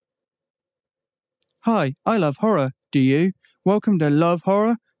Hi, I love horror. Do you? Welcome to Love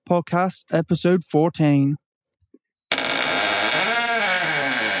Horror Podcast, episode 14.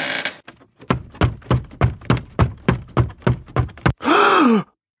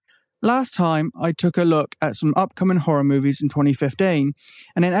 Last time, I took a look at some upcoming horror movies in 2015,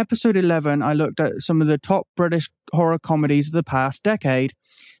 and in episode 11, I looked at some of the top British horror comedies of the past decade.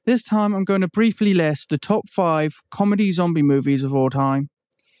 This time, I'm going to briefly list the top 5 comedy zombie movies of all time.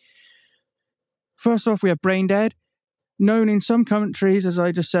 First off, we have Brain Dead, known in some countries, as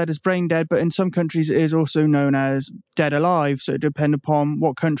I just said, as Brain Dead, but in some countries it is also known as Dead Alive, so it depends upon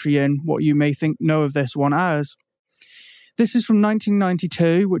what country and what you may know of this one as. This is from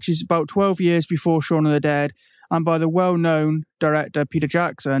 1992, which is about 12 years before Shaun of the Dead, and by the well-known director Peter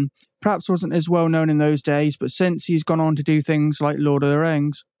Jackson. Perhaps wasn't as well known in those days, but since he's gone on to do things like Lord of the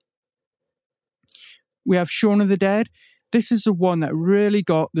Rings. We have Shaun of the Dead. This is the one that really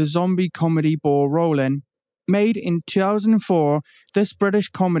got the zombie comedy ball rolling. Made in 2004, this British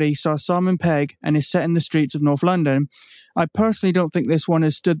comedy stars Simon Pegg and is set in the streets of North London. I personally don't think this one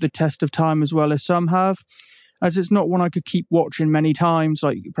has stood the test of time as well as some have, as it's not one I could keep watching many times,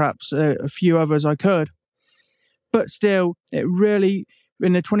 like perhaps a few others I could. But still, it really,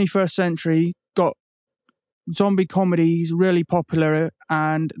 in the 21st century, got zombie comedies really popular,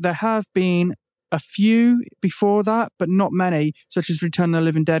 and there have been a few before that, but not many, such as Return of the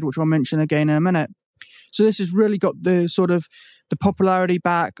Living Dead, which I'll mention again in a minute. So this has really got the sort of the popularity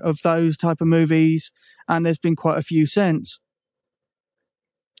back of those type of movies, and there's been quite a few since.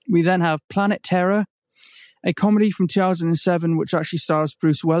 We then have Planet Terror, a comedy from 2007 which actually stars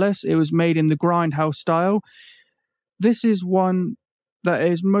Bruce Willis. It was made in the Grindhouse style. This is one that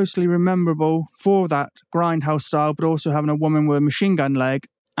is mostly rememberable for that Grindhouse style, but also having a woman with a machine gun leg,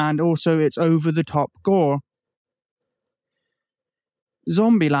 and also its over-the-top gore.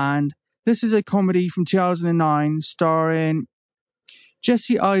 Zombieland. This is a comedy from 2009 starring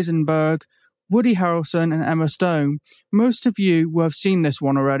Jesse Eisenberg, Woody Harrelson, and Emma Stone. Most of you will have seen this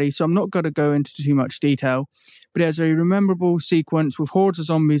one already, so I'm not going to go into too much detail. But it has a memorable sequence with hordes of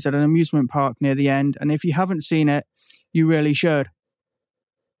zombies at an amusement park near the end, and if you haven't seen it, you really should.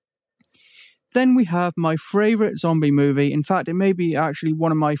 Then we have my favourite zombie movie. In fact, it may be actually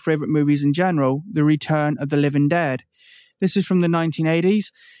one of my favourite movies in general, The Return of the Living Dead. This is from the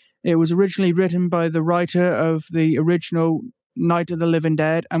 1980s. It was originally written by the writer of the original Night of the Living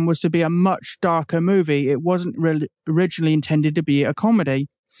Dead and was to be a much darker movie. It wasn't originally intended to be a comedy.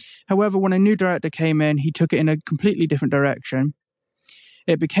 However, when a new director came in, he took it in a completely different direction.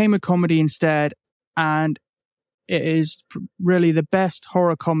 It became a comedy instead, and it is really the best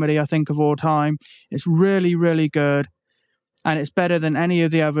horror comedy, I think, of all time. It's really, really good, and it's better than any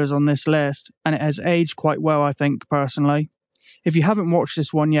of the others on this list, and it has aged quite well, I think, personally. If you haven't watched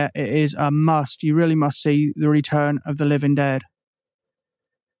this one yet, it is a must. You really must see The Return of the Living Dead.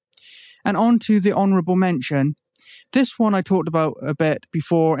 And on to the honourable mention. This one I talked about a bit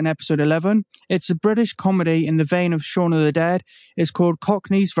before in episode 11. It's a British comedy in the vein of Shaun of the Dead. It's called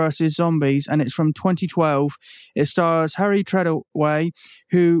Cockneys vs. Zombies, and it's from 2012. It stars Harry Treadaway,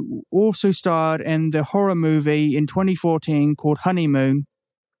 who also starred in the horror movie in 2014 called Honeymoon.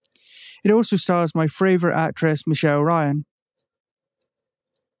 It also stars my favourite actress, Michelle Ryan.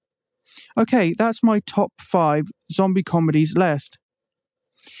 Okay, that's my top 5 zombie comedies list.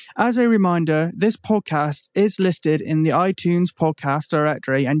 As a reminder, this podcast is listed in the iTunes podcast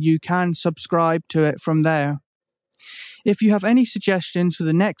directory, and you can subscribe to it from there. If you have any suggestions for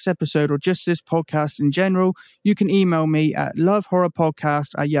the next episode or just this podcast in general, you can email me at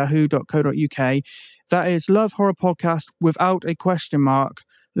lovehorrorpodcast@yahoo.co.uk. That is Love Horror Podcast without a question mark.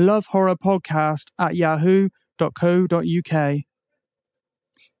 lovehorrorpodcast@yahoo.co.uk.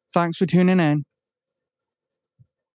 Thanks for tuning in.